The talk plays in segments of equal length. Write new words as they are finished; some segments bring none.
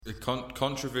The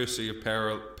controversy of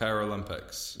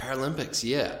Paralympics. Paralympics,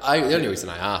 yeah. The only reason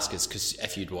I ask is because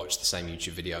if you'd watched the same YouTube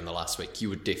video in the last week, you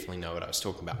would definitely know what I was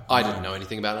talking about. I didn't know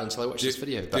anything about it until I watched this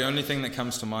video. But the only thing that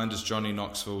comes to mind is Johnny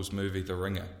Knoxville's movie The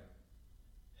Ringer.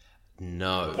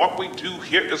 No. What we do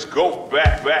here is go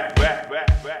back.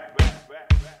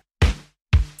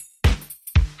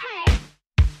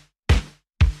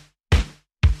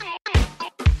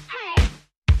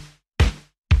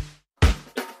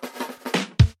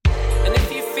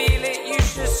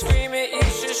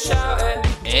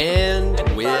 And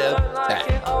we're back.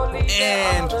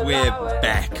 And we're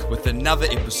back with another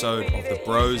episode of the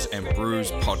Bros and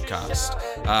Brews podcast.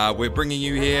 We're bringing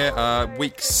you here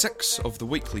week 6 of the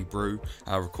weekly brew,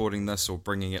 recording this or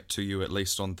bringing it to you at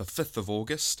least on the 5th of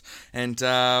August. And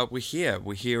we're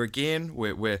here again.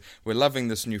 We're loving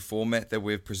this new format that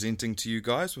we're presenting to you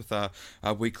guys with our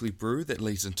weekly brew that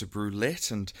leads into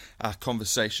brewlette, and our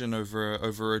conversation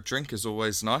over a drink is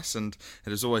always nice, and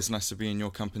it is always nice to be in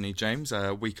your company, James,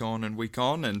 week on and week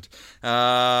on. And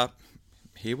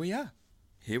here we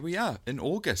are in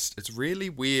August. It's really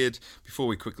weird. Before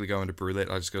we quickly go into brewlette,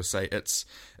 I just got to say it's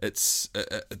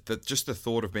just the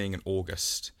thought of being in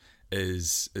August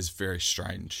is very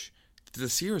strange.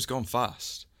 This year has gone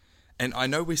fast, and I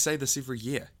know we say this every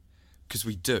year because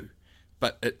we do,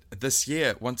 but this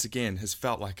year once again has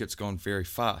felt like it's gone very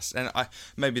fast. And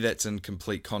maybe that's in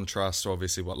complete contrast to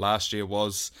obviously what last year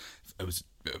was. It was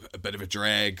a bit of a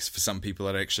drag for some people.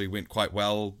 It actually went quite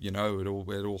well, you know. It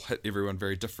all hit everyone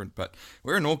very different. But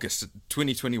we're in August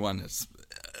 2021. It's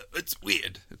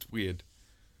weird.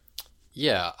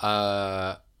 Yeah,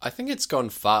 I think it's gone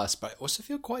fast, but I also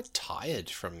feel quite tired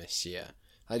from this year.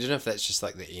 I don't know if that's just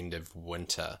like the end of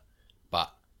winter,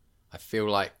 but I feel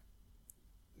like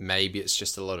maybe it's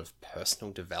just a lot of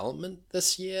personal development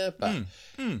this year. But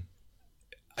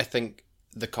I think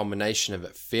the combination of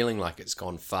it feeling like it's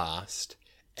gone fast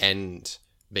and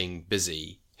being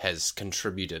busy has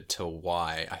contributed to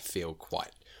why I feel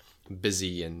quite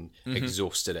busy and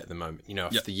exhausted at the moment. You know,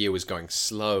 if the year was going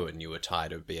slow and you were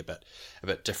tired, it would be a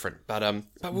bit different. But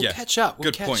we'll catch up.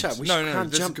 We'll catch up. We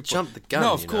can't jump the gun.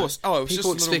 No, of course. Oh,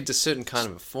 people expect a certain kind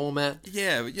of a format.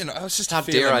 Yeah, you know, I was just. How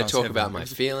dare I talk about my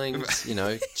feelings? You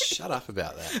know, shut up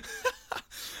about that.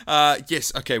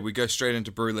 Yes, okay, we go straight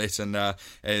into brewlette, and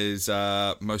as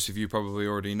most of you probably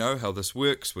already know how this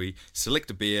works, we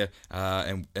select a beer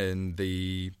and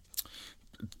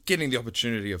getting the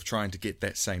opportunity of trying to get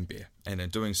that same beer, and in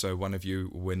doing so, one of you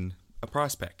win a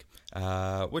prize pack,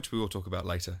 which we will talk about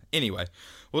later. Anyway,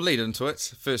 we'll lead into it.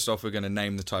 First off, we're going to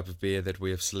name the type of beer that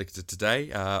we have selected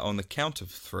today on the count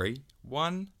of 3.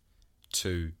 1,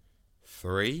 2,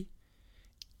 3.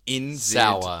 NZ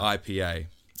Sour IPA.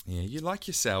 Yeah, you like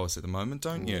your sours at the moment,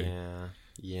 don't you?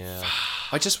 Yeah.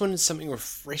 I just wanted something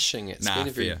refreshing. It's been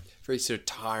a very sort of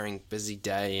tiring, busy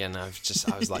day, and I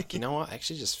was like, you know what? I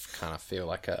actually just kind of feel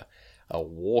like a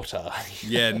water.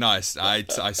 Yeah, nice. I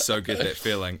so get that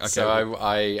feeling. Okay, so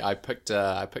I picked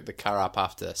the car up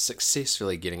after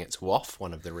successfully getting its WAF.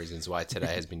 One of the reasons why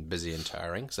today has been busy and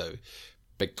tiring. So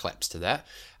big claps to that.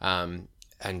 And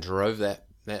drove that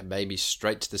baby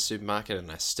straight to the supermarket,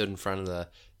 and I stood in front of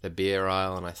the beer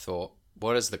aisle, and I thought,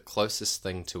 what is the closest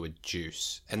thing to a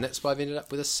juice? And that's why I've ended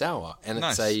up with a sour. And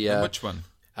nice. It's which one?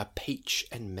 A peach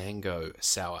and mango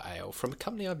sour ale from a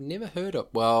company I've never heard of.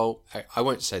 Well, I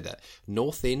won't say that.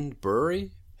 North End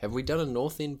Brewery. Have we done a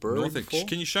North End Brewery before?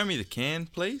 Can you show me the can,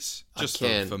 please? Just I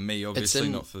can. For me, obviously,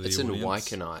 not for the audience.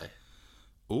 It's in Waikanae.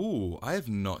 Ooh, I have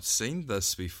not seen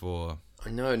this before. I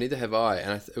know, neither have I.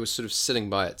 And it was sort of sitting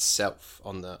by itself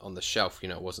on the shelf. You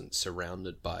know, it wasn't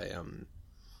surrounded by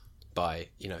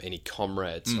any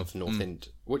comrades of North End,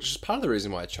 which is part of the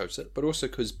reason why I chose it, but also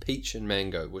because peach and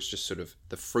mango was just sort of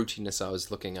the fruitiness I was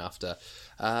looking after.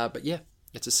 But yeah,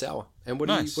 it's a sour. And what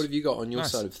have you got on your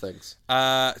side of things?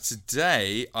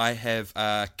 Today I have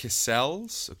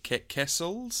Cassell's,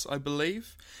 I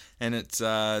believe, and it's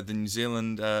the New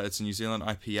Zealand. It's a New Zealand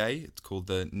IPA. It's called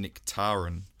the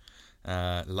Nectarin.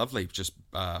 Lovely, just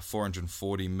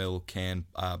 440ml can,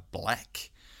 black.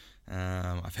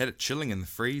 I've had it chilling in the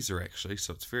freezer actually,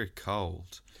 so it's very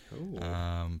cold.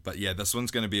 But yeah, this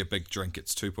one's going to be a big drink.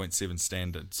 It's 2.7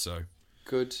 standard, so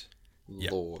good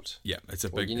lord. Yeah, it's a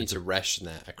big. Well, you need to ration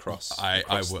that across I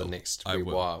will. The next wee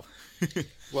while.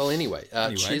 Well, anyway,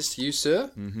 cheers to you,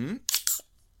 sir. Mm-hmm.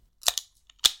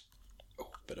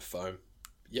 Oh, bit of foam.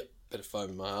 Yep, bit of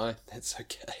foam in my eye. That's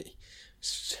okay.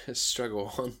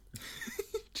 Struggle on.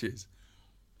 Cheers.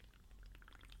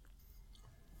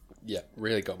 Yeah,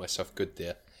 really got myself good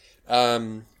there.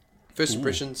 First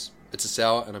impressions, it's a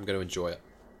sour, and I'm going to enjoy it.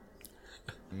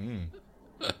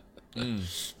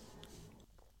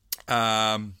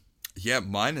 Yeah,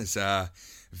 mine is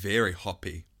very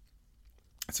hoppy.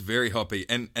 It's very hoppy,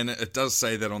 and it does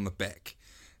say that on the back.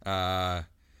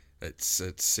 It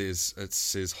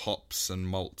says hops and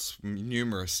malts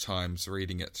numerous times.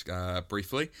 Reading it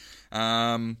briefly,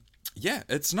 yeah,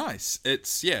 it's nice.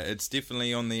 It's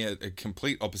definitely on the a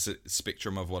complete opposite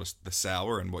spectrum of what is the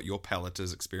sour and what your palate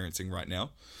is experiencing right now.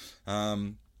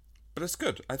 But it's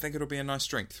good. I think it'll be a nice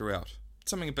drink throughout.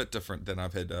 Something a bit different than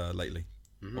I've had lately,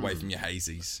 away from your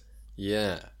hazies.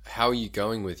 Yeah. How are you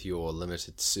going with your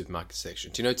limited supermarket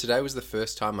section? Do you know, today was the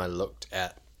first time I looked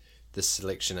at the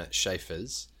selection at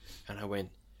Schaefer's, and I went,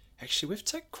 actually, we've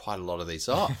taken quite a lot of these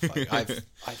off. Like,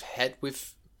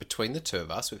 between the two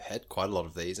of us, we've had quite a lot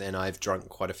of these, and I've drunk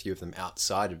quite a few of them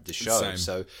outside of the show.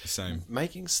 Same.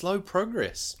 Making slow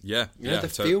progress. Yeah. The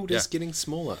field is getting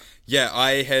smaller. Yeah,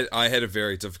 I had a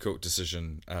very difficult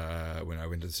decision when I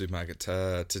went to the supermarket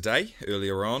today,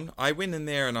 earlier on. I went in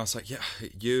there and I was like, yeah,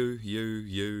 you,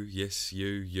 yes,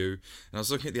 you. And I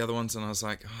was looking at the other ones and I was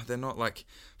like, oh, they're not like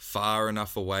far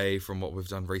enough away from what we've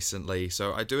done recently.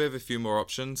 So I do have a few more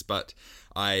options, but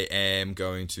I am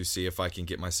going to see if I can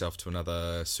get myself to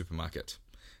another supermarket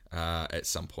at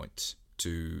some point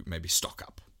to maybe stock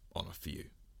up on a few,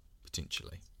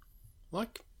 potentially.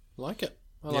 Like it.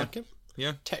 I like it.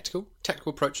 Yeah. Tactical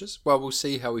approaches. Well, we'll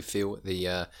see how we feel at the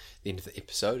end of the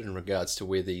episode in regards to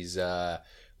where these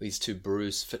two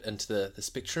brews fit into the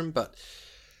spectrum. But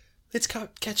let's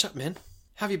catch up, man.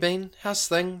 How have you been? How's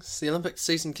things? The Olympic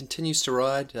season continues to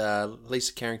ride.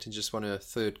 Lisa Carrington just won her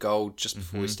third gold just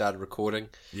before we started recording.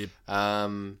 Yep.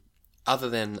 Other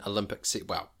than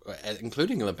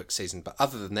including Olympic season, but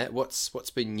other than that, what's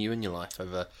been new in your life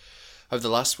over the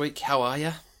last week? How are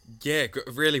you? Yeah,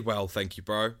 really well, thank you,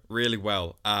 bro. Really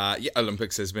well.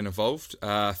 Olympics has been involved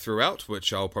throughout,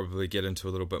 which I'll probably get into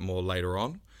a little bit more later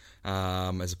on.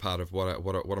 As a part of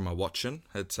what am I watching?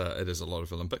 It is a lot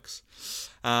of Olympics.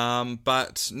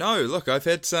 But no, look, I've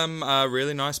had some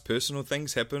really nice personal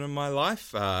things happen in my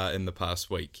life in the past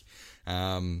week.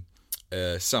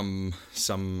 Some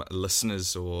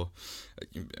listeners, or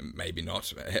maybe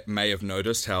not, may have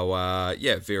noticed how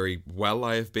very well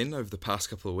I have been over the past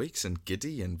couple of weeks, and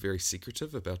giddy and very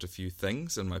secretive about a few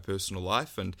things in my personal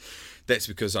life, and that's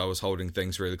because I was holding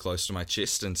things really close to my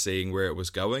chest and seeing where it was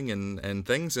going and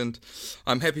things. And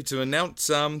I'm happy to announce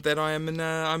that I'm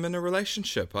in a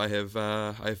relationship.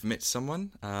 I've met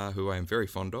someone who I am very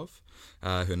fond of.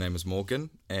 Her name is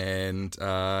Morgan, and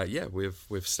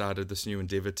we've started this new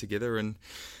endeavour together,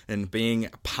 and being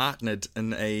partnered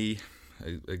in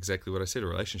exactly what I said, a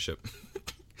relationship,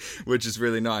 which is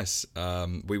really nice.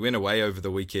 We went away over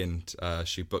the weekend.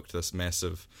 She booked this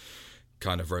massive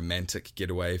kind of romantic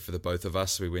getaway for the both of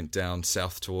us. We went down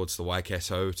south towards the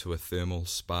Waikato to a thermal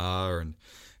spa,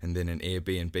 and then an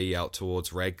Airbnb out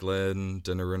towards Raglan,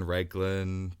 dinner in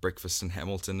Raglan, breakfast in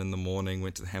Hamilton in the morning,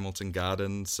 went to the Hamilton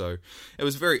Gardens. So it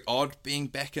was very odd being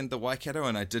back in the Waikato,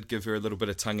 and I did give her a little bit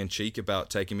of tongue-in-cheek about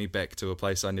taking me back to a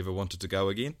place I never wanted to go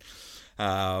again.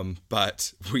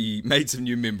 But we made some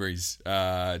new memories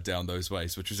down those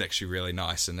ways, which was actually really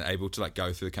nice, and able to like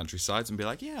go through the countrysides and be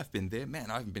like, yeah, I've been there.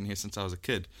 Man, I haven't been here since I was a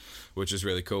kid, which is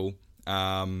really cool.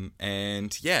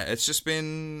 And yeah, it's just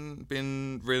been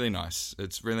really nice.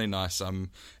 It's really nice.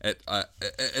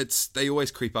 They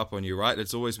always creep up on you, right?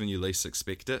 It's always when you least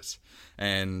expect it,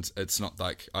 and it's not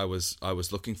like I was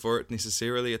looking for it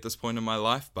necessarily at this point in my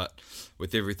life, but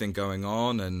with everything going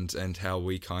on and how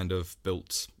we kind of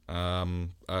built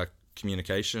a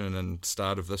communication and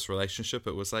start of this relationship,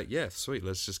 it was like, yeah, sweet,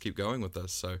 let's just keep going with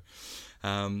this. So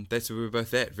that's where we're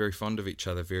both at. Very fond of each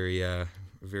other.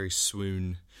 Very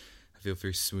swoon. I feel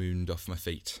very swooned off my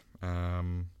feet.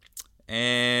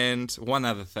 And one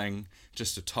other thing,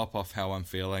 just to top off how I'm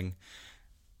feeling,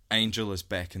 Angel is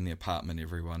back in the apartment,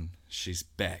 everyone. She's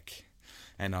back.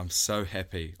 And I'm so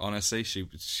happy. Honestly, she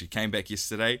came back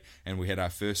yesterday and we had our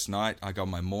first night. I got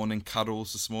my morning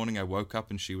cuddles this morning. I woke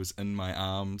up and she was in my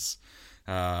arms.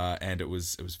 And it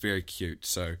was very cute.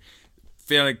 So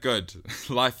feeling good.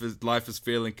 Life is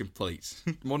feeling complete.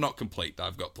 Well, not complete.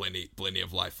 I've got plenty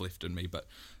of life left in me, but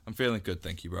I'm feeling good,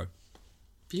 thank you, bro.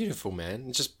 Beautiful,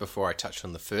 man. Just before I touch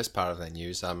on the first part of that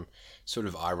news, sort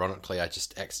of ironically, I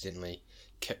just accidentally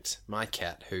kicked my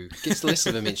cat, who gets less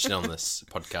of a mention on this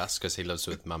podcast because he lives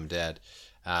with mum and dad.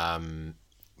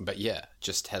 But yeah,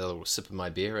 just had a little sip of my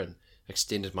beer and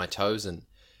extended my toes and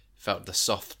felt the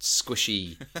soft,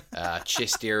 squishy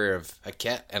chest area of a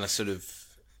cat and a sort of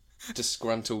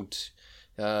disgruntled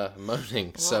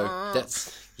moaning. So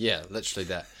that's, yeah, literally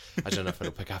that. I don't know if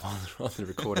it'll pick up on the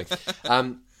recording.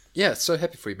 Yeah, so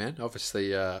happy for you, man.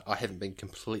 Obviously, I haven't been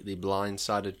completely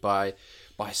blindsided by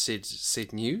by said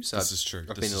news. This is true.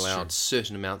 I've This been is allowed true.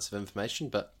 certain amounts of information,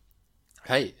 but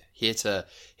hey, here to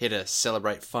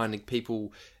celebrate finding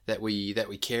people that we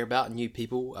care about, new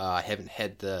people. I haven't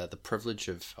had the privilege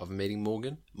of meeting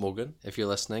Morgan. Morgan, if you're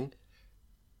listening,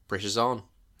 pressure's on,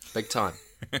 big time.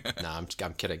 No,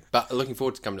 I'm kidding. But looking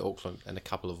forward to coming to Auckland in a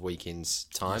couple of weekends'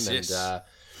 time,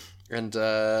 and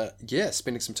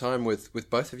spending some time with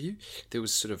both of you. There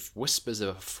was sort of whispers of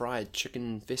a fried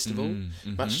chicken festival,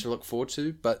 much to look forward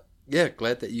to. But yeah,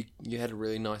 glad that you had a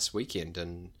really nice weekend,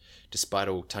 and despite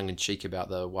all tongue in cheek about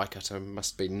the Waikato,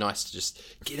 must be nice to just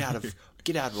get out of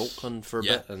Auckland for a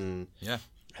bit, and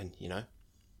you know,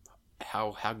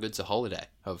 how good's a holiday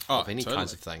of any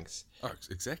kinds of things. Oh,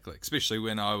 exactly. Especially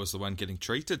when I was the one getting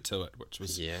treated to it, which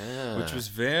was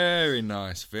very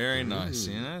nice, very nice.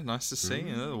 You know, nice to see.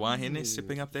 You know, the Wahine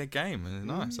stepping up their game.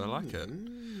 Nice, I like it.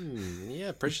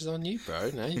 Yeah, pressure's on you,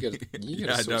 bro. Now you got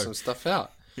to sort some stuff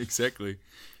out. Exactly.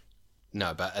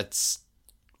 No, but it's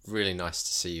really nice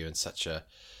to see you in such a.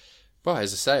 Well,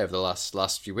 as I say, over the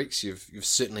last few weeks, you've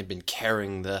certainly been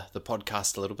carrying the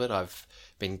podcast a little bit. I've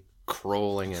been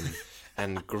crawling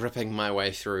and gripping my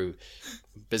way through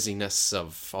busyness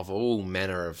of all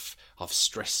manner of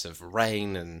stress, of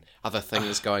rain and other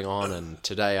things going on. And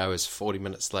today I was 40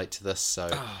 minutes late to this, so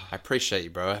I appreciate you,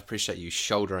 bro. I appreciate you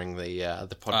shouldering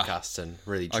the podcast and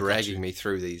really dragging me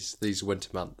through these winter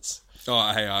months.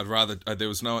 Oh, hey, I'd rather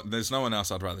there's no one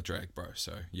else I'd rather drag, bro.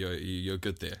 So you're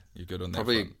good there. You're good on that.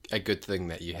 Probably front. a good thing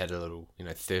that you had a little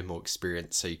thermal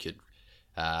experience, so you could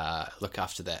look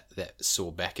after that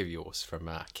sore back of yours from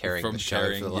carrying the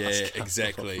show for the last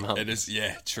exactly. couple of months. It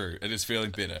is true. It is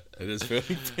feeling better.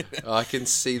 I can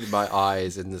see my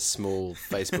eyes in the small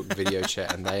Facebook video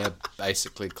chat, and they are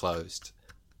basically closed.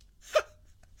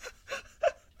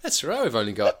 That's right. We've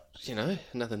only got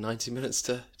another 90 minutes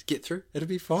to get through. It'll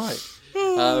be fine.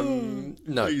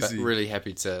 No, Easy. but really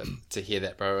happy to hear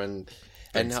that, bro, and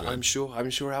Thanks, I'm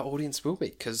sure our audience will be,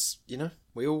 because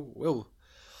we all will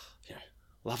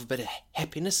love a bit of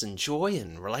happiness and joy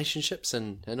and relationships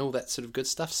and all that sort of good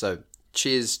stuff. So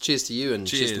cheers to you, and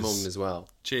cheers to Morgan as well.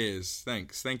 Cheers.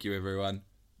 Thanks. Thank you, everyone.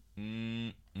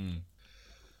 Man,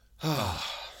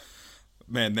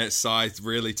 that sigh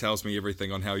really tells me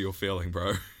everything on how you're feeling,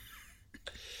 bro.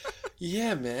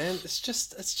 Yeah, man. It's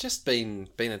just been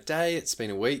a day. It's been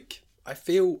a week. I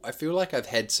feel like I've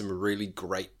had some really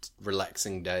great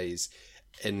relaxing days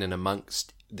in and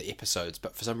amongst the episodes,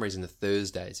 but for some reason the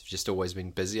Thursdays have just always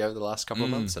been busy over the last couple of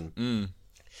months, and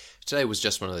today was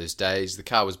just one of those days. The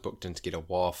car was booked in to get a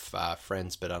waff.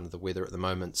 Friend's a bit under the weather at the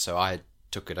moment, so I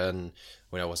took it in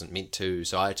when I wasn't meant to,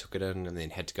 so I took it in and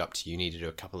then had to go up to uni to do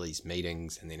a couple of these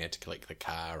meetings, and then had to collect the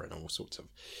car and all sorts of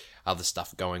other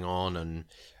stuff going on. And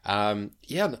and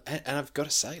I've got to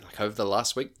say, like, over the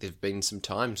last week there've been some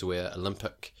times where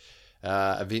Olympic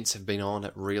events have been on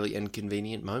at really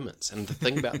inconvenient moments. And the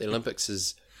thing about the Olympics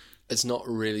is it's not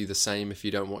really the same if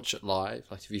you don't watch it live.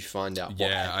 Like, if you find out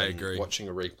what happened, I agree. Watching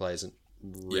a replay isn't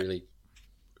really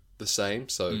the same.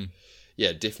 So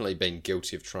yeah, definitely been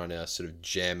guilty of trying to sort of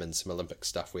jam in some Olympic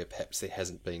stuff where perhaps there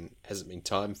hasn't been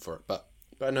time for it. But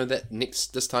I know that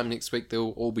this time next week they'll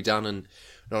all be done and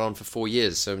not on for 4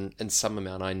 years. So in some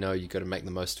amount, I know you've got to make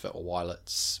the most of it while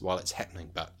it's happening.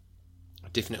 But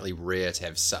definitely rare to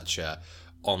have such a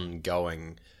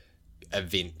ongoing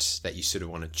event that you sort of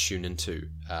want to tune into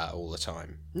all the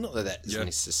time. Not that is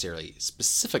necessarily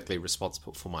specifically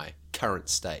responsible for my current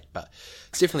state, but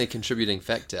it's definitely a contributing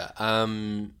factor.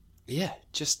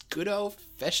 Just good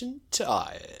old-fashioned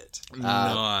tired.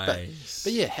 Nice.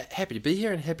 But yeah, happy to be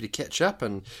here and happy to catch up.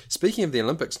 And speaking of the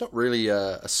Olympics, not really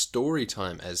a story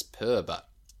time as per, but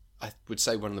I would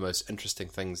say one of the most interesting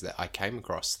things that I came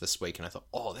across this week, and I thought,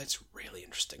 oh, that's really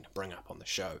interesting to bring up on the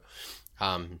show,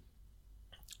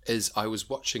 is I was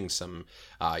watching some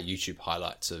YouTube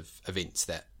highlights of events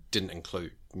that didn't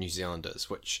include New Zealanders,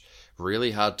 which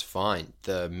really hard to find.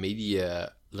 The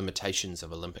media limitations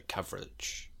of Olympic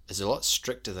coverage is a lot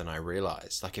stricter than I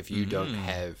realised. Like, if you don't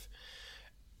have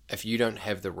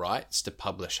the rights to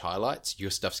publish highlights,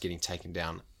 your stuff's getting taken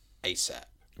down ASAP.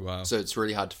 Wow. So it's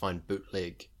really hard to find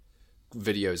bootleg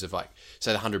videos of, like,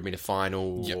 say, the 100-metre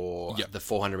final or the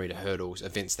 400-metre hurdles,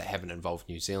 events that haven't involved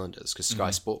New Zealanders, because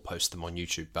Sky Sport posts them on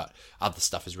YouTube, but other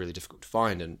stuff is really difficult to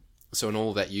find. And so in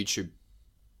all that YouTube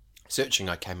searching,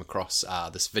 I came across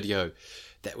this video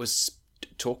that was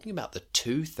talking about the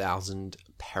 2000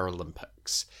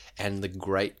 Paralympics and the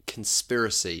great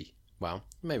conspiracy, well,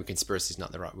 maybe conspiracy is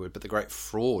not the right word, but the great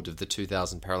fraud of the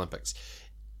 2000 Paralympics.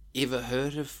 Ever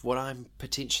heard of what I'm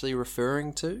potentially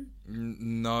referring to?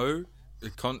 No.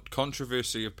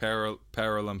 Controversy of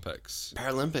Paralympics.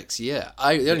 Paralympics, yeah.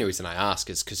 The only reason I ask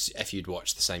is because if you'd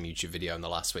watched the same YouTube video in the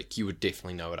last week, you would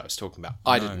definitely know what I was talking about.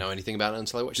 I didn't know anything about it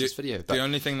until I watched this video. But the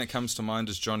only thing that comes to mind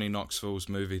is Johnny Knoxville's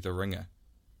movie The Ringer.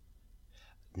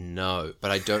 No,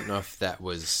 but I don't know if that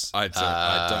was... I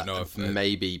don't know if...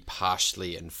 maybe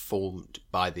partially informed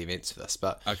by the events of this,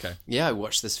 but... Okay. Yeah, I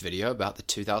watched this video about the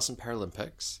 2000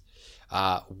 Paralympics,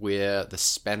 where the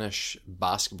Spanish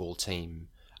basketball team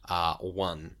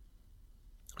won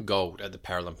gold at the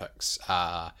Paralympics,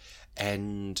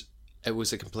 and it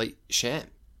was a complete sham.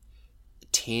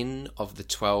 10 of the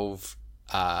 12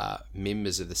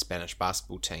 members of the Spanish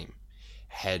basketball team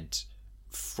had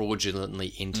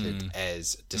fraudulently entered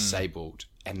as disabled,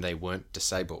 and they weren't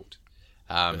disabled.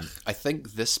 I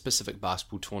think this specific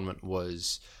basketball tournament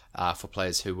was for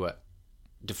players who were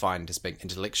defined as being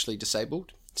intellectually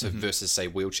disabled, so versus, say,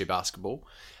 wheelchair basketball.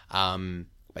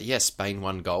 But yeah, Spain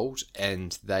won gold,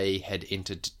 and they had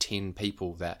entered 10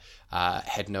 people that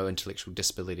had no intellectual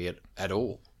disability at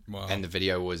all. Wow. And the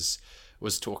video was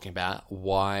talking about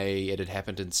why it had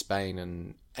happened in Spain,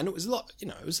 and it was a lot,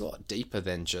 it was a lot deeper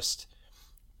than just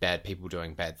bad people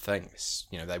doing bad things.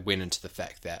 They went into the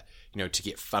fact that, to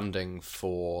get funding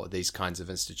for these kinds of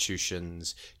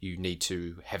institutions, you need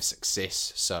to have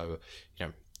success. So,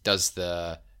 does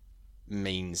the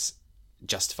means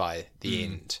justify the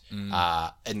end? In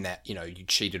that, you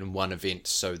cheated in one event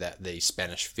so that the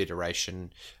Spanish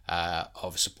Federation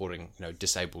of supporting,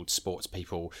 disabled sports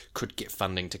people could get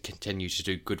funding to continue to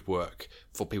do good work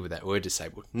for people that were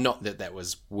disabled. Not that that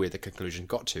was where the conclusion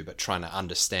got to, but trying to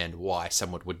understand why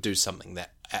someone would do something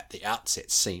that at the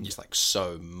outset seems like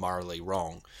so morally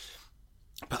wrong.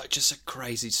 But just a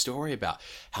crazy story about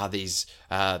how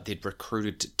they'd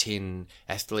recruited 10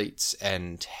 athletes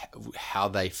and how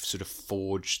they sort of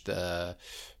forged I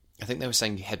think they were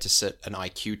saying you had to sit an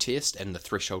IQ test and the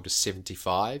threshold is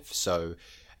 75. So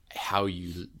how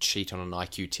you cheat on an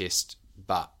IQ test,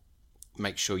 but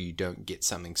make sure you don't get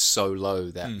something so low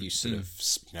that you sort of,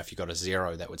 if you got a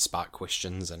 0, that would spark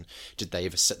questions. And did they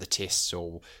ever sit the tests,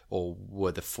 or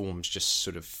were the forms just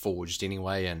sort of forged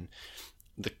anyway? And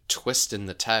the twist in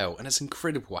the tale, and it's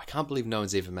incredible. I can't believe no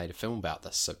one's ever made a film about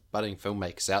this. So budding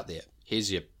filmmakers out there,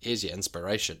 here's your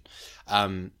inspiration.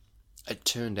 It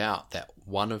turned out that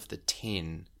one of the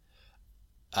 10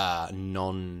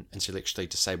 non-intellectually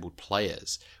disabled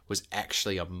players was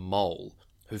actually a mole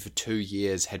who for 2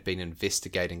 years had been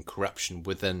investigating corruption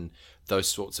within those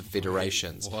sorts of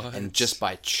federations. What? And just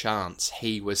by chance,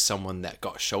 he was someone that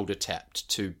got shoulder tapped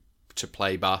to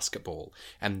play basketball.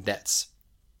 And that's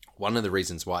one of the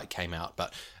reasons why it came out.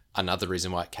 But another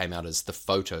reason why it came out is the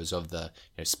photos of the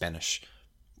Spanish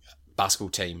basketball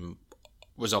team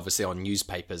was obviously on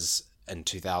newspapers in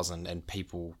 2000, and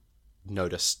people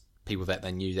noticed people that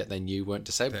they knew weren't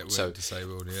disabled.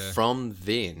 From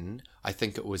then, I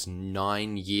think it was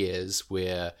 9 years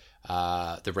where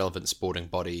the relevant sporting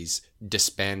bodies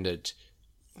disbanded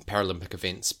Paralympic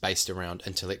events based around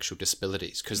intellectual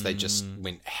disabilities, because they just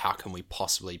went, how can we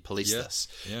possibly police this?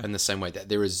 In the same way that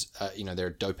there is there are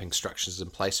doping structures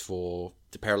in place for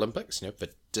the Paralympics, for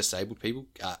disabled people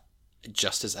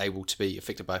just as able to be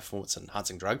affected by performance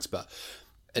enhancing drugs. But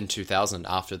in 2000,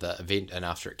 after the event and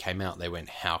after it came out, they went,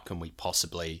 how can we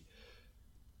possibly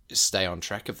stay on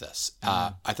track of this?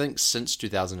 I think since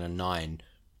 2009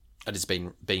 it has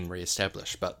been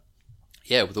re-established. But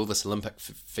yeah, with all this Olympic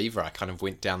fever, I kind of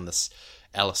went down this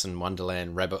Alice in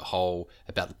Wonderland rabbit hole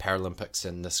about the Paralympics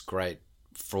and this great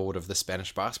fraud of the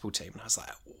Spanish basketball team, and I was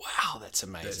like, wow, that's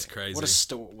amazing. That's crazy. What a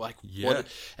story.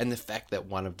 And the fact that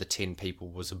one of the 10 people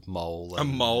was a mole. A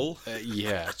mole?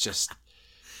 Just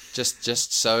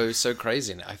so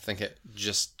crazy. And I think it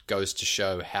just goes to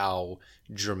show how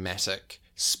dramatic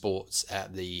sports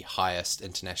at the highest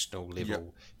international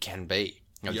level can be.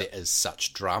 There is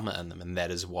such drama in them, and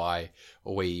that is why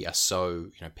we are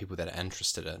so, people that are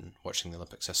interested in watching the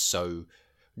Olympics are so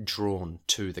drawn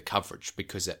to the coverage,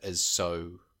 because it is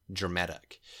so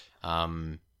dramatic.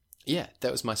 That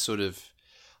was my sort of,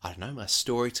 my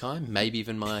story time, maybe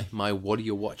even my what are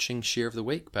you watching share of the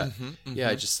week. But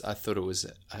I thought it was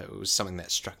something that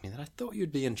struck me that I thought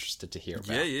you'd be interested to hear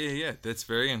about. Yeah. That's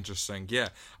very interesting. Yeah,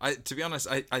 to be honest,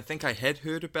 I think I had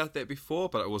heard about that before,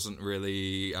 but I wasn't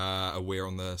really aware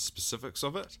on the specifics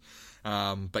of it.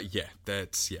 But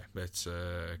that's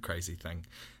a crazy thing.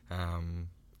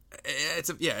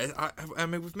 I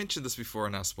mean, we've mentioned this before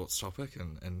in our sports topic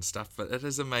and stuff, but it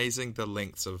is amazing the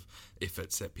lengths of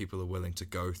efforts that people are willing to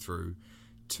go through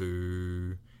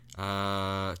to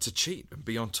cheat and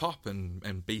be on top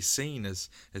and be seen as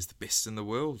the best in the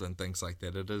world and things like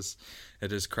that.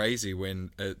 It is crazy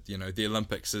when the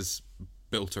Olympics is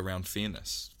built around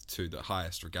fairness to the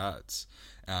highest regards.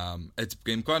 It's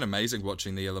been quite amazing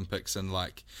watching the Olympics, and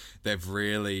like they've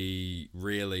really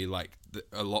like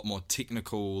a lot more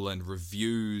technical and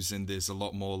reviews, and there's a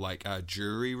lot more like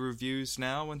jury reviews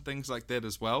now and things like that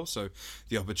as well. So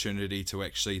the opportunity to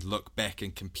actually look back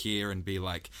and compare and be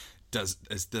like, does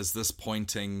this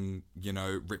pointing,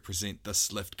 represent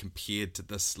this lift compared to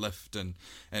this lift, and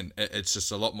it's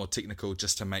just a lot more technical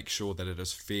just to make sure that it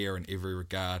is fair in every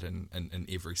regard and in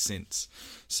every sense.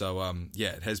 So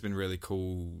it has been really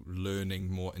cool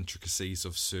learning more intricacies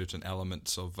of certain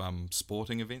elements of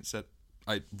sporting events that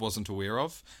I wasn't aware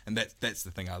of, and that's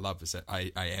the thing I love, is that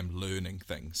I am learning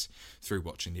things through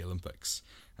watching the Olympics.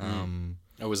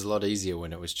 It was a lot easier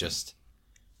when it was just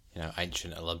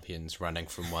ancient Olympians running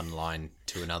from one line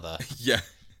to another. Yeah.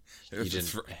 You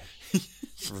didn't,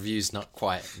 reviews not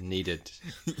quite needed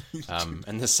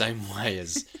in the same way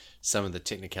as some of the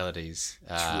technicalities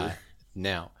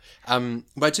now. But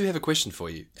I do have a question for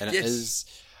you, and it is,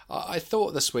 I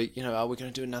thought this week, are we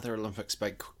going to do another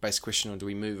Olympics-based question, or do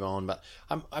we move on? But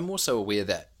I'm also aware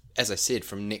that, as I said,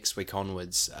 from next week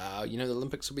onwards, the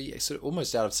Olympics will be sort of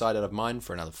almost out of sight, out of mind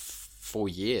for another 4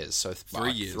 years, so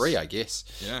 3 years. 3, I guess.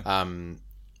 Yeah.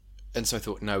 And so I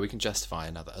thought, no, we can justify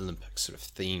another Olympics sort of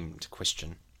themed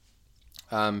question.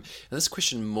 And this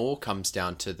question more comes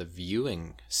down to the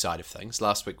viewing side of things.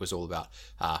 Last week was all about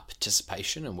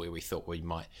participation and where we thought we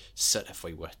might sit if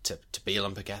we were to be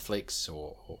Olympic athletes,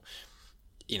 or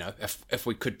if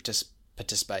we could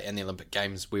participate in the Olympic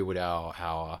Games, where would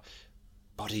our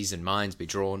bodies and minds be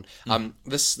drawn?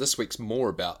 This week's more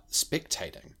about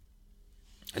spectating.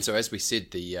 And so, as we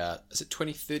said, the is it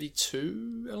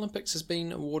 2032 Olympics has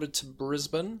been awarded to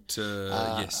Brisbane?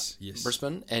 Yes.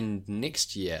 Brisbane. And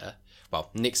next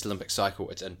Olympic cycle,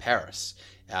 it's in Paris.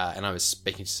 And I was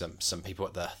speaking to some people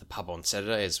at the pub on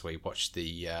Saturday as we watched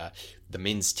the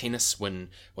men's tennis win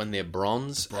their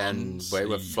bronze, and we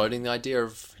were floating the idea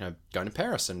of going to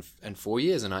Paris in 4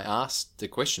 years. And I asked the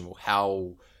question, well,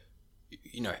 how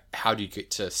do you get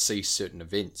to see certain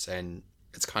events? And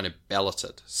it's kind of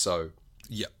balloted. So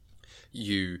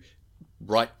you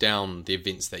write down the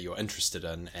events that you're interested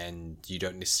in, and you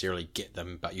don't necessarily get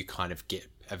them, but you kind of get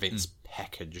events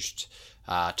packaged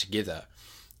together.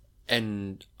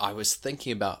 And I was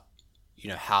thinking about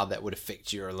how that would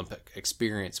affect your Olympic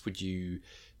experience. Would you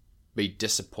be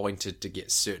disappointed to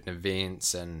get certain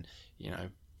events? And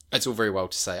it's all very well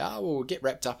to say, we'll get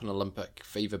wrapped up in Olympic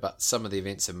fever, but some of the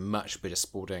events are much better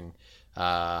sporting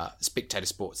spectator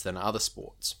sports than other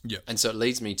sports. And so it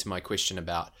leads me to my question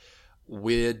about,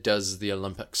 where does the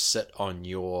Olympics sit on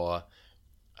your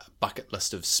bucket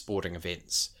list of sporting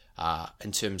events,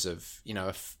 in terms of,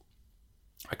 if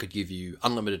I could give you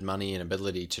unlimited money and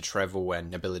ability to travel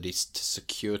and ability to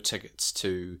secure tickets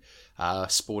to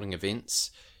sporting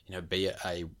events, be it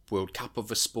a World Cup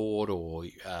of a sport, or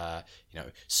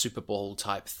Super Bowl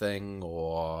type thing,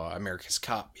 or America's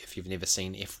Cup if you've never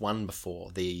seen F1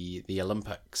 before, the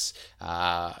Olympics,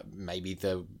 maybe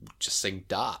just seeing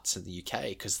darts in the UK,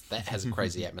 because that has a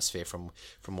crazy atmosphere from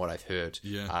what I've heard.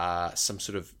 Some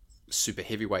sort of super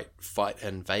heavyweight fight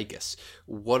in Vegas.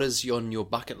 What is on your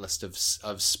bucket list of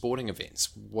sporting events?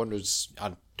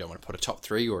 I don't want to put a top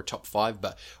 3 or a top 5,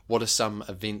 but what are some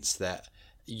events that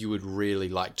you would really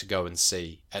like to go and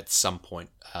see at some point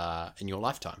in your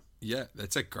lifetime? Yeah,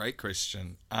 that's a great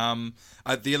question.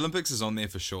 The Olympics is on there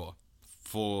for sure.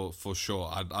 For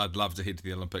sure. I'd love to head to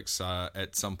the Olympics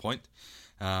at some point.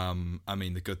 I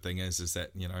mean, the good thing is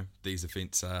that, these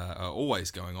events are always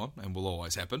going on and will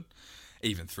always happen,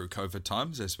 even through COVID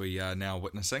times, as we are now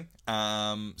witnessing.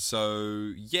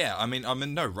 So, yeah, I mean, I'm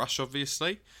in no rush,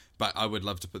 obviously, but I would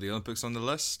love to put the Olympics on the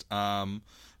list.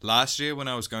 Last year, when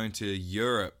I was going to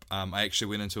Europe, I actually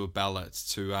went into a ballot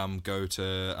to go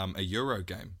to a Euro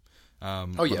game.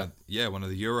 One of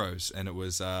the Euros, and it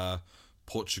was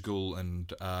Portugal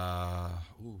and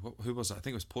who was it? I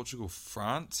think it was Portugal,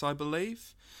 France, I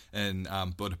believe, in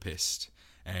Budapest.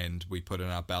 And we put in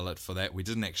our ballot for that. We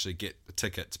didn't actually get the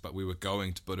tickets, but we were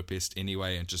going to Budapest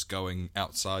anyway, and just going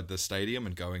outside the stadium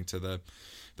and going to the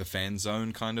fan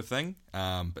zone kind of thing.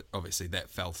 But obviously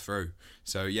that fell through.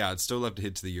 So yeah, I'd still love to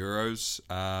head to the Euros.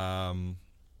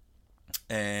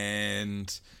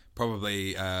 And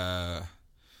probably I'd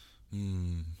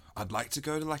like to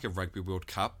go to like a Rugby World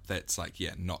Cup that's like,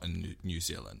 not in New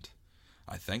Zealand,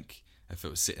 I think, if it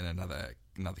was set in another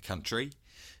country.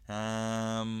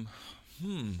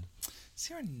 Is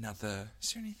there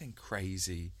anything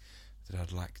crazy that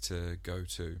I'd like to go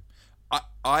to?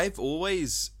 I've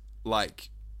always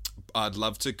I'd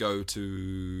love to go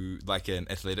to like an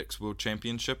athletics world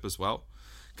championship as well,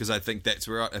 because I think that's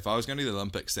where if I was going to the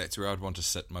Olympics, that's where I'd want to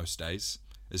sit most days.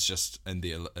 It's just in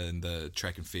the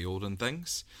track and field and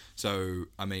things. So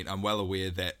I mean, I'm well aware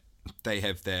that they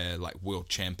have their like world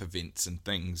champ events and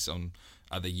things on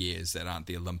other years that aren't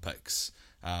the Olympics.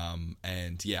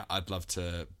 And yeah, I'd love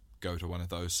to go to one of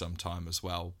those sometime as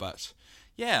well. But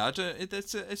yeah,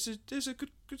 it's a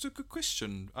good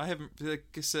question. I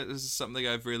guess it is something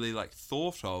I've really like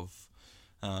thought of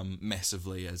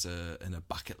massively as in a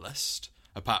bucket list,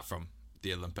 apart from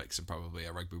the Olympics and probably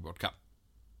a Rugby World Cup.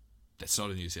 That's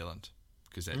not in New Zealand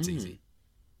because that's easy.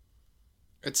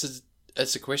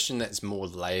 It's a question that's more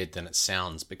layered than it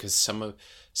sounds, because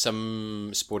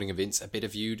some sporting events are better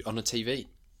viewed on a TV,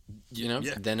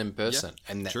 than in person,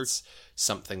 and that's true.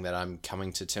 Something that I'm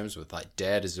coming to terms with. Like,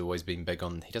 Dad has always been big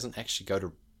on. He doesn't actually go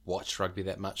to watch rugby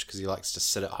that much because he likes to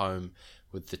sit at home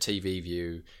with the TV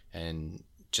view and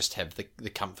just have the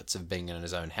comforts of being in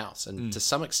his own house. And to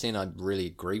some extent, I really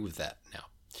agree with that now.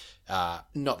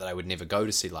 Not that I would never go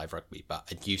to see live rugby,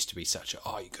 but it used to be such you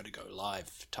got to go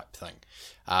live type thing.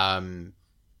 And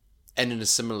in a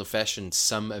similar fashion,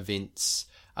 some events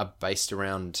are based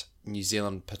around New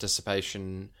Zealand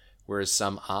participation, whereas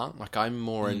some aren't. Like, I'm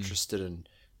more interested in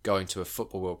going to a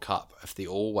Football World Cup if the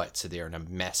All Whites are there and are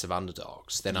massive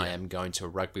underdogs than I am going to a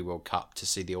Rugby World Cup to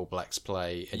see the All Blacks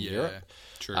play in Europe.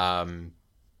 True.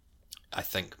 I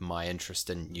think my interest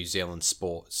in New Zealand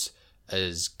sports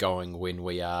is going when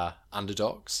we are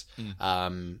underdogs.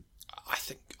 I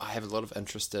think I have a lot of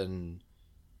interest in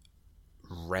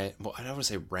I don't want to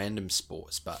say random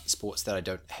sports, but sports that I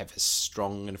don't have as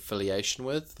strong an affiliation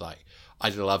with. Like,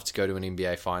 I'd love to go to an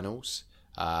NBA Finals.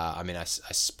 I mean, I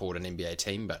support an NBA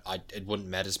team, but it wouldn't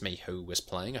matter to me who was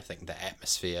playing. I think the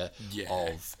atmosphere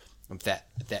of that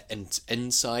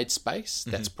inside space,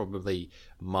 that's probably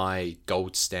my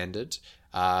gold standard.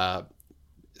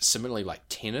 Similarly, like,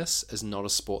 tennis is not a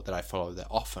sport that I follow that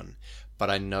often, but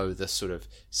I know the sort of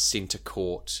centre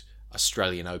court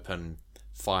Australian Open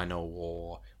final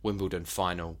or Wimbledon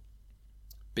final,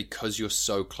 because you're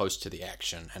so close to the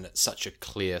action and it's such a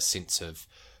clear sense of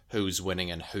who's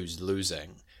winning and who's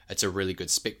losing. It's a really good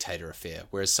spectator affair.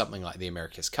 Whereas something like the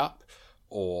America's Cup,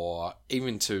 or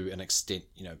even to an extent,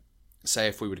 say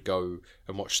if we were to go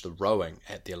and watch the rowing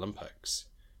at the Olympics,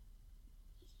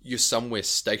 you're somewhere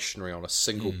stationary on a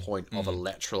single point of a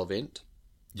lateral event.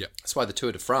 Yeah, that's why the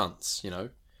Tour de France, you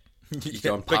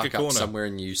go and park up somewhere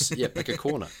and pick a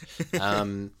corner.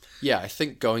 I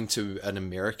think going to an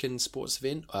American sports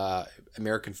event,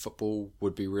 American football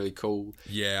would be really cool.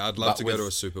 Yeah, I'd love to go to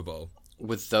a Super Bowl.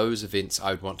 With those events,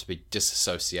 I would want to be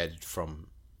disassociated from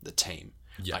the team.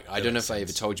 Yeah, like, I don't know if I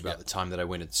ever told you about the time that I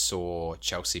went and saw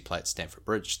Chelsea play at Stamford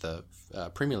Bridge, the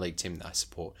Premier League team that I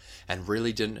support, and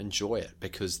really didn't enjoy it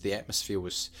because the atmosphere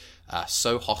was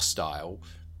so hostile.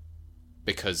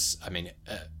 Because, I mean,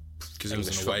 because it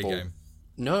was an away game.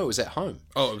 No, it was at home.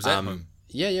 Oh, it was at home.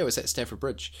 Yeah, it was at Stamford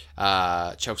Bridge,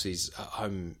 Chelsea's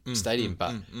home stadium.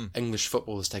 But English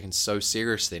football is taken so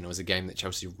seriously, and it was a game that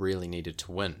Chelsea really needed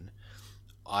to win.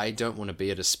 I don't want to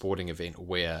be at a sporting event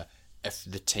where if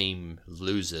the team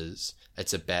loses,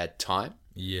 it's a bad time.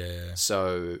 Yeah.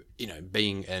 So,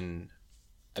 being in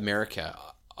America,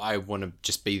 I want to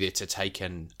just be there to take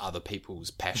in other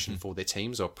people's passion for their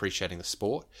teams or appreciating the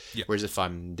sport. Yep. Whereas if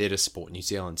I'm there to support New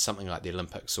Zealand, something like the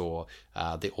Olympics or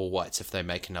the All Whites, if they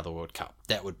make another World Cup,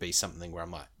 that would be something where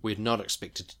I'm like, we're not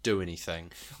expected to do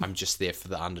anything. I'm just there for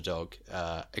the underdog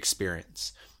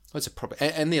experience. That's a proper,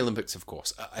 and the Olympics, of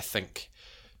course. I think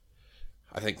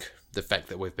the fact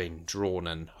that we've been drawn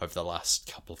in over the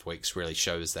last couple of weeks really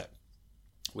shows that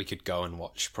we could go and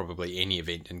watch probably any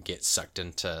event and get sucked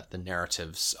into the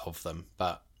narratives of them.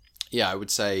 But yeah, I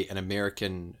would say an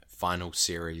American final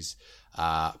series,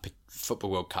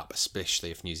 Football World Cup,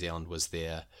 especially if New Zealand was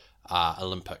there,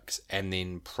 Olympics, and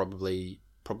then probably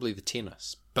the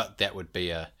tennis. But that would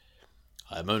be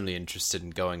I'm only interested in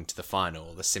going to the final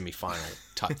or the semi-final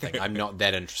type thing. I'm not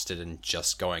that interested in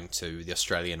just going to the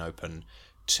Australian Open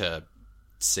to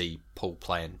see Paul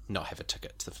play and not have a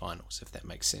ticket to the finals, if that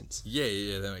makes sense.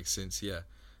 Yeah, that makes sense, yeah.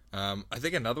 I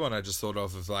think another one I just thought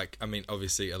of like, I mean,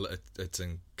 obviously it's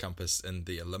encompassed in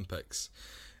the Olympics,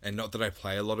 and not that I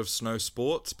play a lot of snow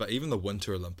sports, but even the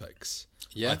Winter Olympics,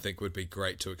 I think would be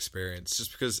great to experience,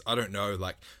 just because, I don't know,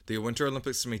 like, the Winter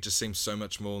Olympics to me just seems so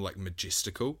much more, like,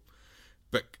 majestical.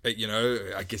 But,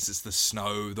 I guess it's the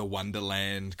snow, the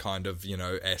wonderland kind of,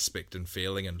 aspect and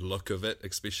feeling and look of it,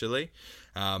 especially.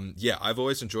 I've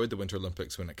always enjoyed the Winter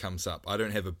Olympics when it comes up. I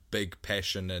don't have a big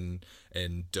passion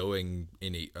in doing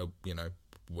any,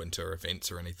 winter events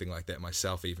or anything like that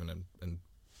myself, even in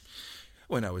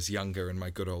when I was younger in my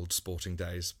good old sporting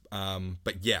days.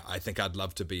 But yeah, I think I'd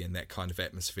love to be in that kind of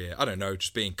atmosphere. I don't know,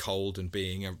 just being cold and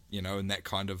being, in that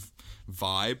kind of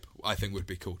vibe, I think would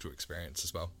be cool to experience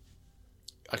as well.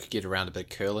 I could get around a bit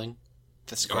curling.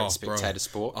 That's a great spectator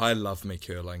sport. I love me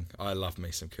curling. I love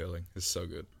me some curling. It's so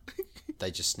good.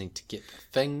 They just need to get the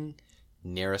thing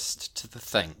nearest to the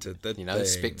thing.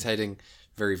 Spectating,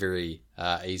 very, very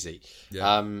easy.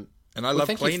 Yeah. And I love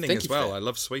cleaning as well. I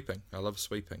love sweeping. I love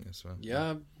sweeping as well.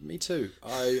 Yeah, me too.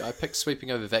 I pick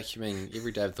sweeping over vacuuming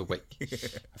every day of the week.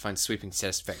 I find sweeping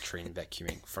satisfactory and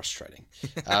vacuuming frustrating.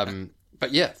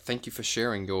 But yeah, thank you for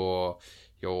sharing your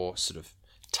sort of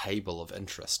table of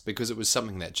interest, because it was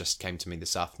something that just came to me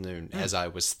this afternoon as I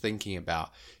was thinking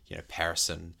about, Paris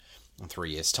in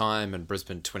 3 years' time and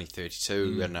Brisbane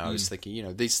 2032, and I was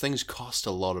thinking, these things cost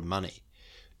a lot of money,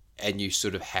 and you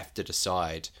sort of have to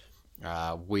decide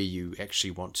where you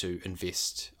actually want to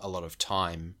invest a lot of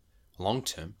time long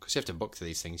term, because you have to book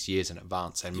these things years in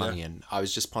advance and money. And I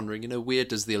was just pondering, where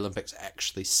does the Olympics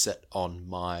actually sit on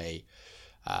my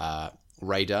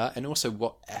radar, and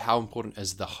also how important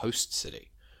is the host city?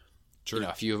 True.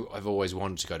 If you have always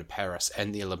wanted to go to Paris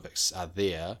and the Olympics are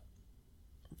there,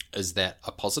 is that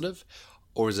a positive?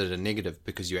 Or is it a negative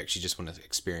because you actually just want to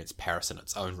experience Paris in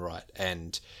its own right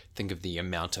and think of the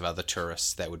amount of other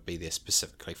tourists that would be there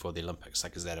specifically for the Olympics?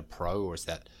 Like, is that a pro or is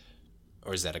that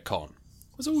a con?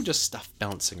 It was all just stuff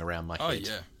bouncing around my head.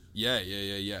 Oh,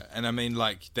 yeah. And I mean,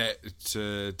 like, that,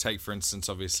 to take, for instance,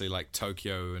 obviously, like,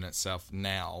 Tokyo in itself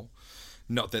now,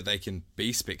 not that they can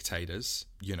be spectators,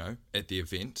 at the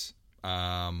event,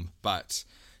 but...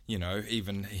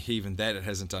 even that, it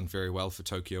hasn't done very well for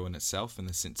Tokyo in itself in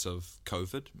the sense of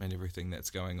COVID and everything that's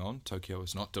going on. Tokyo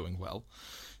is not doing well.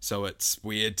 So it's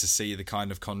weird to see the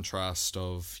kind of contrast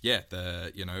of,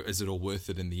 is it all worth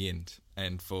it in the end?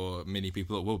 And for many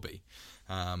people it will be.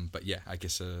 But yeah, I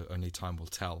guess only time will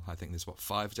tell. I think there's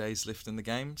 5 days left in the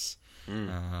games.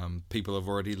 People have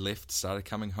already left, started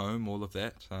coming home, all of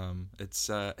that.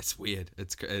 It's weird.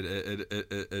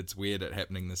 It's weird it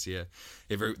happening this year.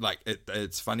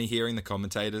 It's funny hearing the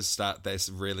commentators they're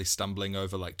really stumbling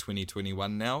over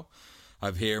 2021 now.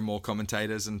 I've heard more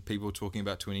commentators and people talking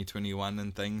about 2021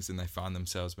 and things, and they find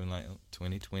themselves being like,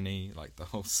 2020, like the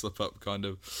whole slip up kind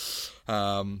of.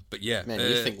 But yeah, man,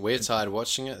 you think we're tired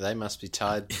watching it? They must be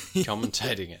tired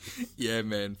commentating it. Yeah,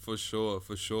 man, for sure.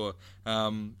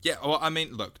 Well, I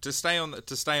mean, look, to stay on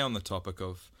the topic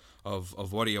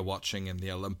of what are you watching in the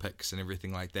Olympics and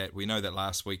everything like that. We know that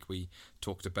last week we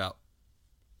talked about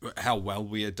how well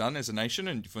we had done as a nation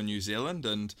and for New Zealand,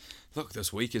 and look,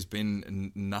 this week has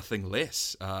been nothing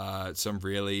less. Some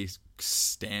really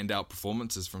standout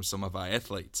performances from some of our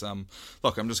athletes.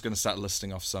 Look, I'm just going to start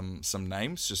listing off some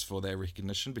names just for their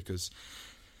recognition, because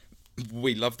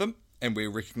we love them and we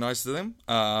recognise them.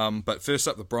 But first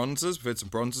up, the bronzes. We've had some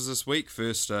bronzes this week.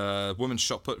 First, women's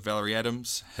shot put, Valerie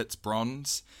Adams hits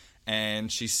bronze,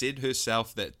 and she said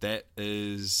herself that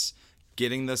is...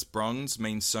 getting this bronze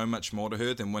means so much more to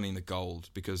her than winning the gold,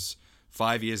 because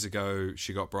 5 years ago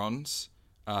she got bronze.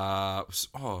 Was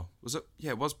it?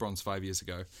 Yeah, it was bronze 5 years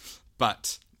ago.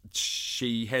 But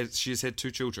she has had 2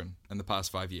 children in the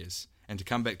past 5 years. And to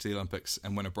come back to the Olympics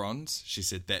and win a bronze, she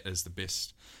said that is the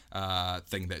best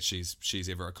thing that she's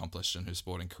ever accomplished in her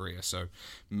sporting career. So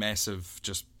massive,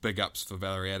 just big ups for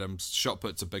Valerie Adams. Shot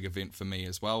put's a big event for me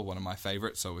as well, one of my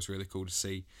favourites, so it was really cool to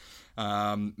see.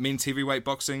 Men's heavyweight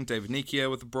boxing, David Nikia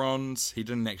with the bronze. He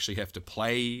didn't actually have to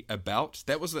play a bout.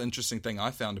 That was the interesting thing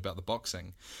I found about the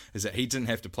boxing, is that he didn't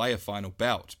have to play a final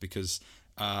bout, because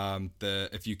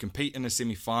if you compete in a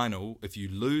semi-final, if you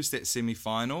lose that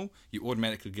semi-final, you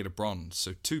automatically get a bronze.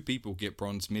 So 2 people get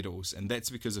bronze medals, and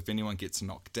that's because if anyone gets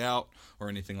knocked out or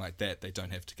anything like that, they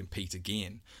don't have to compete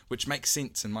again, which makes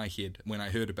sense in my head. When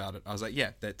I heard about it, I was like,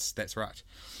 yeah, that's right.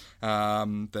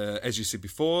 As you said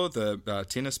before, the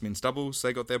tennis men's doubles,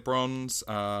 they got their bronze.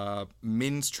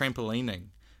 Men's trampolining,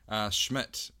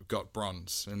 Schmidt got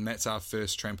bronze, and that's our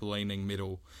first trampolining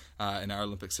medal in our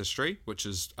Olympics history, which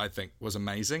I think was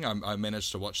amazing. I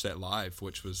managed to watch that live,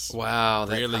 which was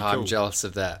really cool. I'm jealous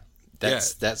of that.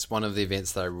 That's one of the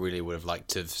events that I really would have liked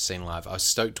to have seen live. I was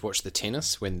stoked to watch the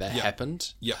tennis when that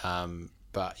happened. Yeah.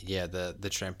 But yeah, the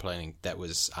trampolining, that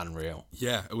was unreal.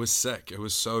 Yeah, it was sick. It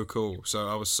was so cool. So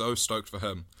I was so stoked for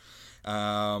him.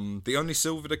 The only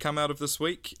silver to come out of this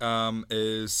week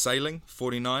is sailing,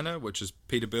 49er, which is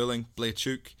Peter Burling, Blair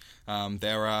Tuke.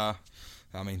 There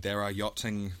are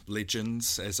yachting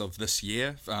legends as of this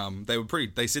year.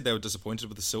 They said they were disappointed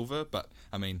with the silver, but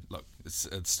I mean, look, it's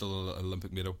still an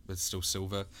Olympic medal. It's still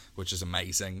silver, which is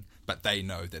amazing. But they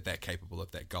know that they're capable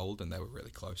of that gold, and they were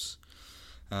really close.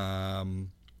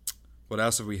 What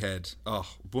else have we had? Oh,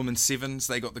 women's sevens,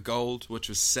 they got the gold, which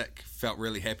was sick. Felt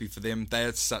really happy for them. They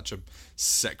are such a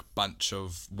sick bunch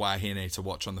of wahine to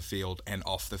watch on the field and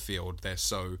off the field.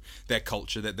 Their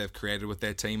culture that they've created with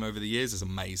their team over the years is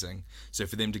amazing. So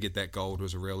for them to get that gold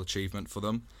was a real achievement for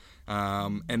them.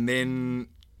 And then,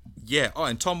 yeah. Oh,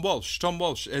 and Tom Walsh. Tom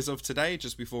Walsh, as of today,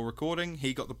 just before recording,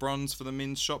 he got the bronze for the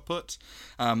men's shot put.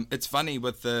 It's funny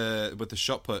with the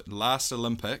shot put. Last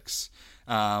Olympics,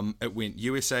 it went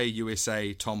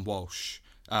USA, Tom Walsh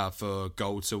for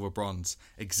gold, silver, bronze.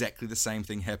 Exactly the same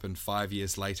thing happened 5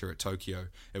 years later at Tokyo.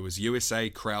 It was USA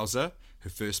Krauser, her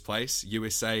first place,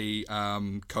 USA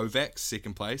Kovacs,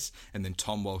 second place, and then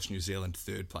Tom Walsh, New Zealand,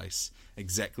 third place.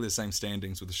 Exactly the same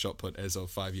standings with the shot put as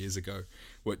of 5 years ago,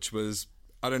 which was,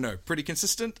 I don't know, pretty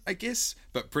consistent, I guess,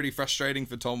 but pretty frustrating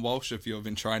for Tom Walsh if you've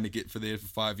been trying to get for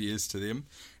 5 years to them,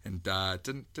 and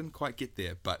didn't quite get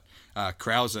there. But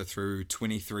Krauser threw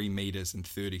 23 meters and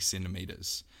 30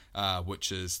 centimeters,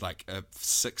 which is like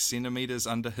 6 centimeters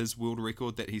under his world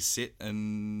record that he set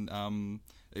in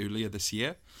earlier this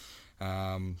year,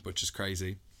 which is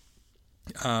crazy.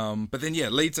 But then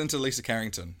leads into Lisa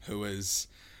Carrington, who is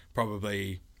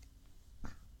probably.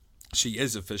 She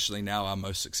is officially now our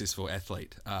most successful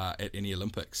athlete at any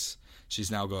Olympics.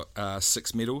 She's now got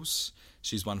 6 medals.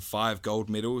 She's won 5 gold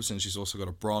medals, and she's also got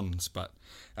a bronze. But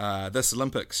this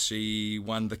Olympics, she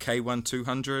won the K1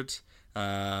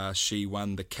 200, she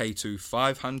won the K2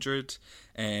 500,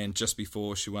 and just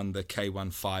before she won the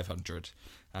K1 500.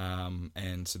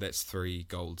 And so that's 3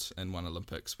 golds in one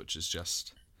Olympics, which is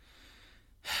just...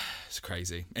 It's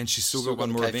crazy. And she's still got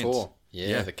one more K4. event.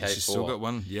 Yeah, the K4. She's still got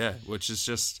one, which is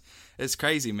just... It's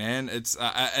crazy, man. It's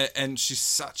and she's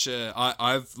such a...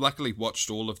 I've luckily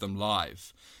watched all of them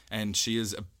live, and she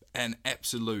is an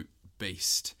absolute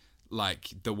beast. Like,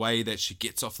 the way that she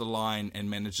gets off the line and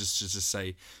manages to just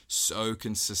stay so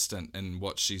consistent in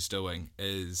what she's doing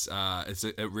is...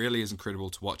 it really is incredible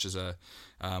to watch as a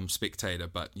spectator,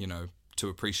 but, you know, to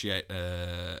appreciate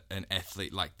an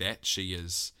athlete like that, she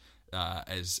is...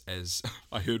 as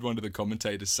I heard one of the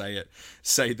commentators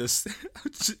say this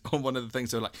on one of the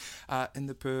things. They're like, in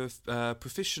the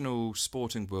professional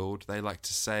sporting world, they like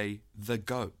to say the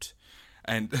GOAT,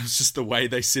 and it's just the way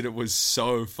they said it was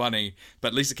so funny.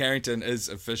 But Lisa Carrington is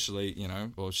officially,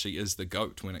 she is the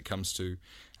GOAT when it comes to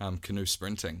canoe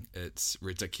sprinting. It's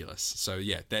ridiculous. So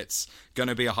yeah, that's going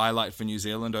to be a highlight for New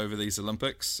Zealand over these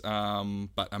Olympics.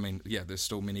 But I mean, yeah, there's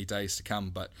still many days to come,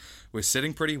 but we're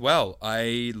sitting pretty well.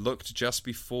 I looked just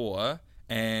before,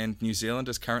 and New Zealand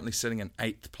is currently sitting in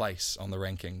 8th place on the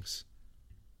rankings.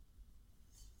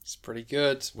 It's pretty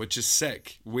good. Which is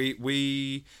sick.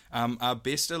 We our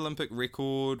best Olympic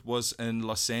record was in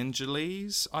Los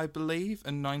Angeles, I believe,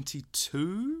 in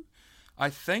 92. I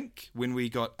think, when we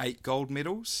got 8 gold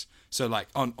medals. So like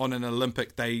on an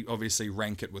Olympic, they obviously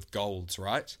rank it with golds,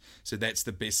 right? So that's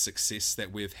the best success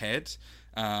that we've had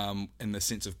in the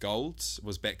sense of golds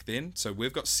was back then. So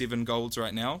we've got 7 golds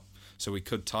right now, so we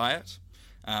could tie it.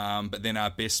 But then our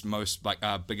biggest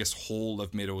haul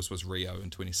of medals was Rio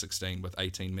in 2016 with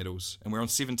 18 medals, and we're on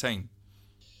 17.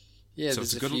 Yeah, so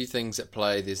there's a few things at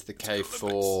play. There's the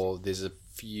K4. There's a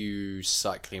few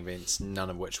cycling events, none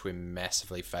of which we're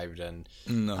massively favoured in.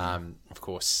 No. Of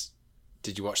course,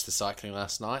 did you watch the cycling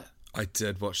last night? I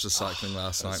did watch the cycling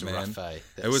last night, man. Rough, eh?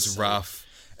 It was rough.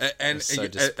 And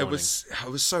it was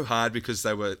so hard because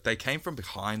they came from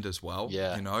behind as well.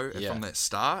 Yeah. From that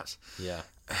start. Yeah.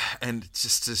 And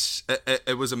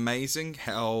it was amazing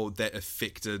how that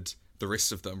affected the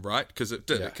rest of them, right? Because it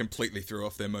did. Yeah. It completely threw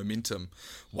off their momentum.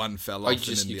 One fell off,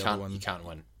 and then the other one. You can't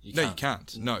win. You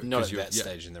can't. No, not at that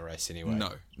stage in the race, anyway.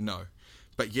 No.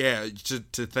 But yeah,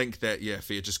 to think that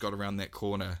Fia just got around that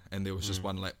corner and there was just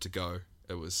one lap to go.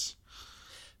 It was.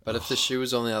 But if the shoe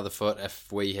was on the other foot,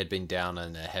 if we had been down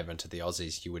and it happened to the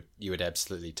Aussies, you would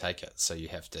absolutely take it. So you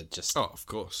have to just. Oh, of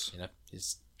course.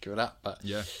 Just give it up. But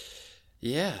yeah.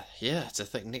 Yeah. So I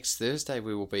think next Thursday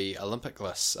we will be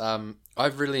Olympicless.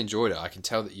 I've really enjoyed it. I can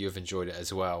tell that you've enjoyed it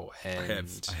as well.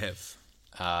 And I have.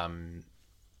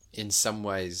 In some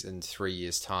ways, in 3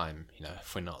 years' time,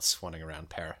 if we're not swanning around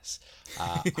Paris,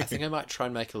 I think I might try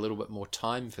and make a little bit more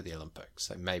time for the Olympics.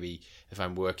 Like maybe if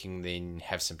I'm working, then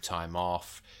have some time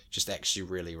off, just actually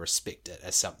really respect it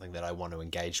as something that I want to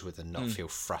engage with and not feel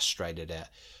frustrated at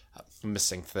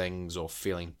missing things or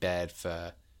feeling bad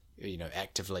for,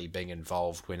 actively being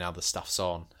involved when other stuff's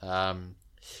on.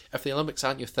 If the Olympics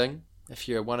aren't your thing, if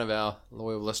you're one of our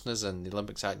loyal listeners and the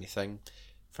Olympics aren't your thing,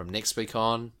 from next week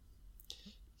on,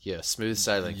 Yeah, smooth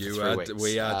sailing for 3 weeks.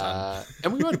 We are done.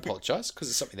 And we won't apologise because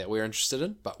it's something that we're interested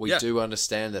in, but we do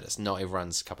understand that it's not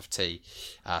everyone's cup of tea.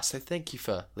 So thank you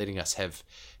for letting us have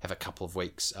a couple of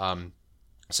weeks.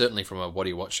 Certainly from a what are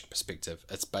you watching perspective,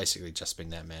 it's basically just been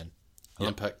that, man.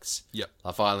 Olympics. Yep.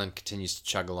 Love Island continues to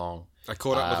chug along. I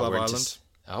caught up with Love Island.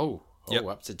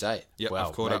 Up to date. Yep,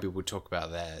 well, maybe up. we'll talk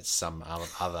about that at some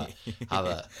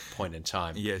other point in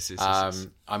time. Yes.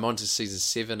 I'm on to season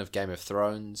 7 of Game of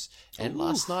Thrones, and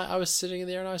last night I was sitting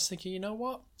there and I was thinking, you know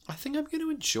what? I think I'm going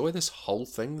to enjoy this whole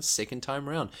thing the second time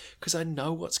around because I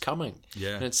know what's coming.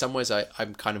 Yeah. And in some ways,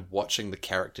 I'm kind of watching the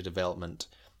character development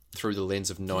through the lens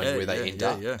of knowing where they end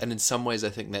up. Yeah. And in some ways, I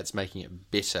think that's making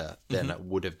it better than it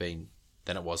would have been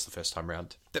than it was the first time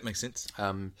round. That makes sense.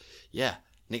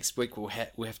 Next week we'll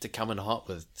have to come in hot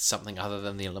with something other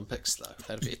than the Olympics, though.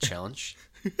 That'll be a challenge.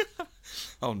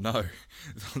 Oh no,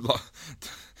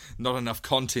 not enough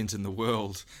content in the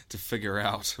world to figure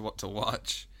out what to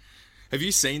watch. Have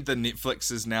you seen the Netflix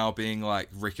is now being like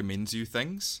recommends you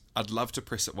things? I'd love to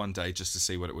press it one day just to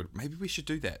see what it would. Maybe we should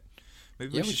do that.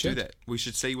 Maybe we should do that. We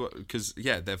should see what, because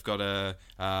they've got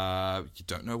you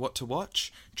don't know what to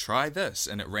watch? Try this,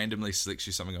 and it randomly selects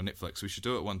you something on Netflix. We should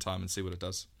do it one time and see what it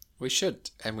does. We should,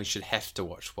 and we should have to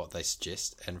watch what they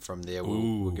suggest, and from there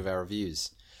we'll give our reviews.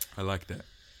 I like that.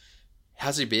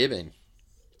 How's your beer been?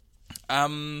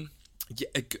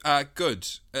 Good.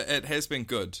 It has been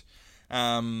good.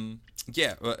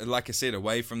 Like I said,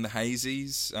 away from the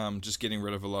hazies, just getting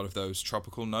rid of a lot of those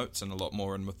tropical notes and a lot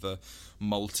more in with the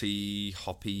malty,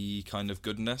 hoppy kind of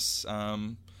goodness.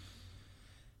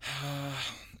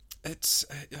 It's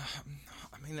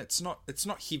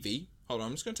not heavy. Hold on,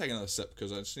 I'm just going to take another sip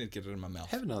because I just need to get it in my mouth.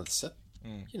 Have another sip.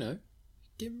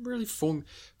 Really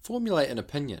formulate an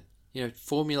opinion.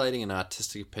 Formulating an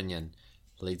artistic opinion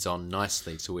leads on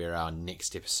nicely to where our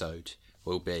next episode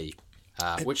will be.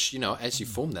 Which, as you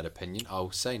form that opinion,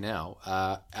 I'll say now,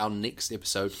 our next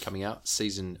episode coming out,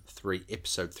 Season 3,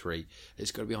 Episode 3,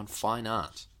 is going to be on fine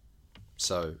art.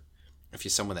 So, if you're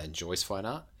someone that enjoys fine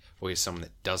art, or you're someone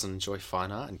that doesn't enjoy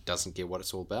fine art and doesn't get what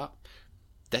it's all about,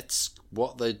 that's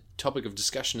what the topic of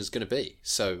discussion is going to be.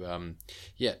 So,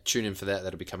 tune in for that.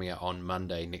 That'll be coming out on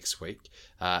Monday next week.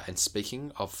 And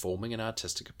speaking of forming an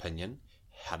artistic opinion,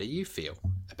 how do you feel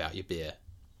about your beer?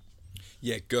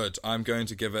 Yeah, good. I'm going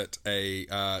to give it a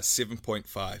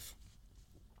 7.5.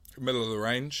 Middle of the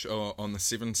range or on the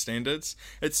 7 standards.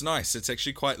 It's nice. It's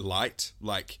actually quite light.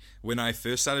 Like, when I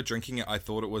first started drinking it, I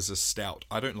thought it was a stout.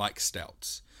 I don't like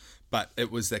stouts. But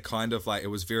it was that kind of like, it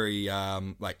was very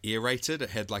aerated.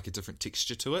 It had like a different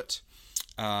texture to it,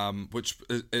 which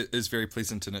is very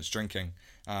pleasant in its drinking.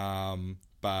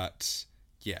 But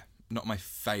yeah, not my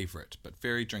favourite, but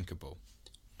very drinkable.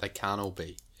 They can't all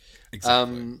be.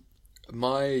 Exactly.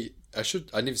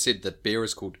 I never said that beer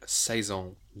is called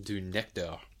Saison du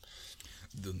Nectar.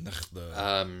 The Nectar.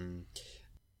 I'm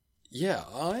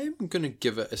going to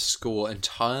give it a score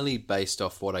entirely based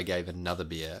off what I gave another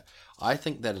beer. I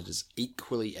think that it is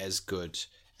equally as good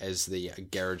as the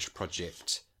Garage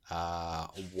Project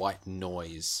White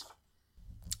Noise,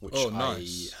 which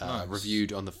I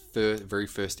reviewed on the very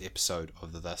first episode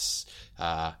of this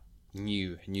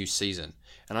new season.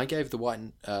 And I gave it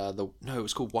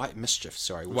was called White Mischief,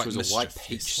 which was a white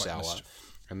peach sour.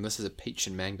 And this is a peach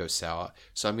and mango sour.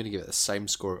 So I'm going to give it the same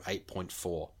score of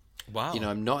 8.4. Wow.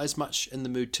 I'm not as much in the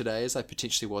mood today as I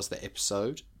potentially was that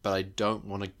episode, but I don't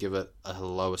want to give it a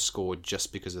lower score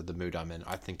just because of the mood I'm in.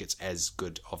 I think it's as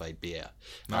good of a beer.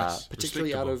 Nice.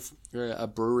 Particularly out of a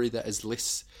brewery that is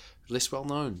less well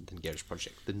known than Garage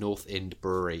Project. The North End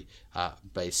Brewery,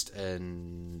 based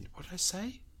in, what did I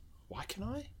say?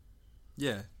 Waikanae?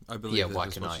 Yeah, I believe that's what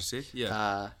Waikanae. you said.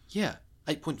 Yeah.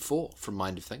 8.4 from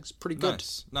Mind of Things. Pretty good.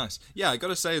 Nice. Yeah, I got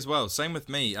to say as well, same with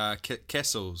me,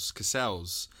 Cassell's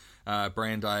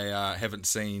brand I haven't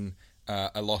seen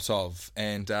a lot of,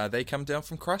 and they come down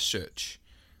from Christchurch.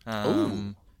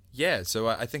 Yeah, so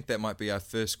I think that might be our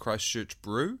first Christchurch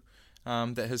brew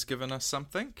that has given us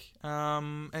something.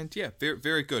 And yeah, very,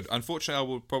 very good. Unfortunately, I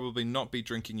will probably not be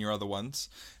drinking your other ones,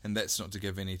 and that's not to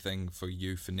give anything for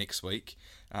you for next week.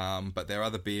 But their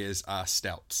other beers are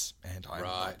stouts, and I'm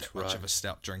not that much of a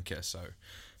stout drinker, so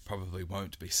probably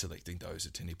won't be selecting those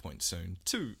at any point soon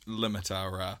to limit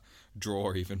our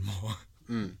draw even more.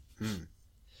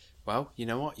 Well, you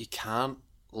know what? You can't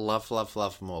love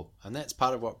them all. And that's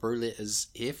part of what Brewlet is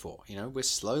here for. We're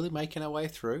slowly making our way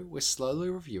through. We're slowly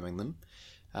reviewing them.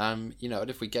 And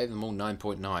if we gave them all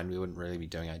 9.9, we wouldn't really be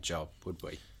doing our job, would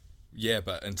we? Yeah,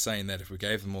 but in saying that, if we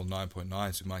gave them all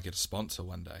 9.9s, we might get a sponsor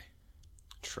one day.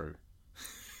 True.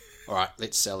 All right,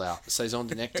 let's sell out. Saison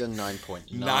de Nectar, 9.9.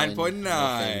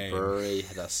 9.9. Brewery,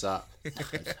 hit us up. No,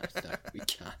 we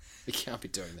can't. We can't be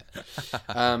doing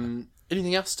that.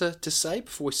 Anything else to say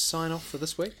before we sign off for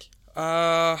this week?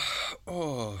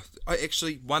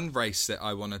 Actually, one race that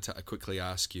I wanted to quickly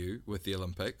ask you with the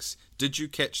Olympics. Did you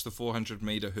catch the 400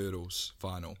 meter hurdles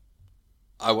final?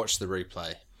 I watched the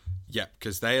replay. Yeah,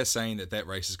 because they are saying that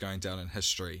race is going down in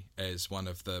history as one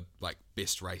of the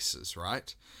best races,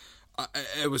 right?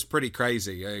 It was pretty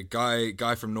crazy. A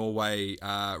guy from Norway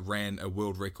ran a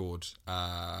world record.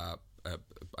 I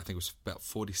think it was about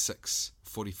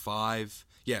 45.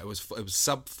 Yeah, it was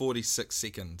sub 46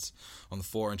 seconds on the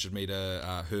 400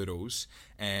 meter hurdles.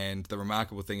 And the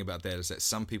remarkable thing about that is that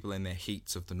some people in their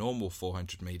heats of the normal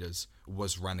 400 meters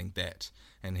was running that.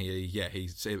 And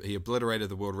he obliterated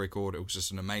the world record. It was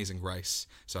just an amazing race.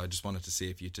 So I just wanted to see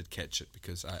if you did catch it,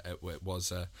 because it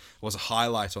was a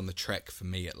highlight on the track for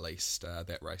me, at least,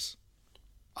 that race.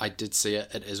 I did see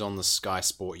it. It is on the Sky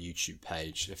Sport YouTube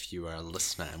page if you are a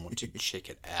listener and want to check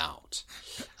it out.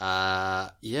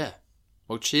 Yeah.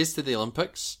 Well, cheers to the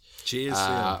Olympics. Cheers to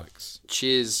the Olympics.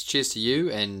 Cheers to you,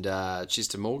 and cheers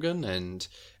to Morgan, and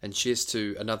cheers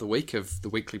to another week of the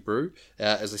Weekly Brew.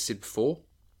 As I said before,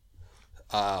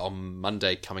 on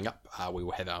Monday coming up, we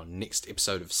will have our next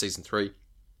episode of Season 3.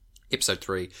 Episode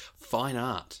 3, Fine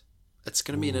Art. It's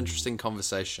going to be an interesting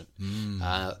conversation.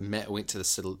 Matt went to the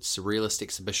Surrealist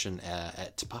exhibition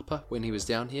at Te Papa when he was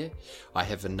down here. I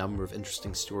have a number of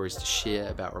interesting stories to share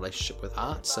about relationship with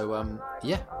art. So,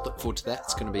 look forward to that.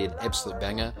 It's going to be an absolute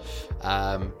banger.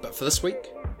 But for this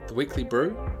week, the Weekly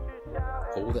Brew,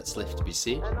 all that's left to be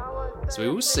said is we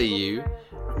will see you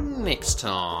next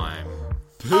time.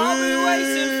 Peace! I'll be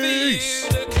waiting for you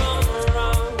to come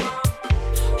around,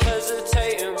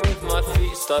 hesitating with my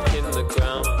feet stuck in the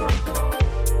ground.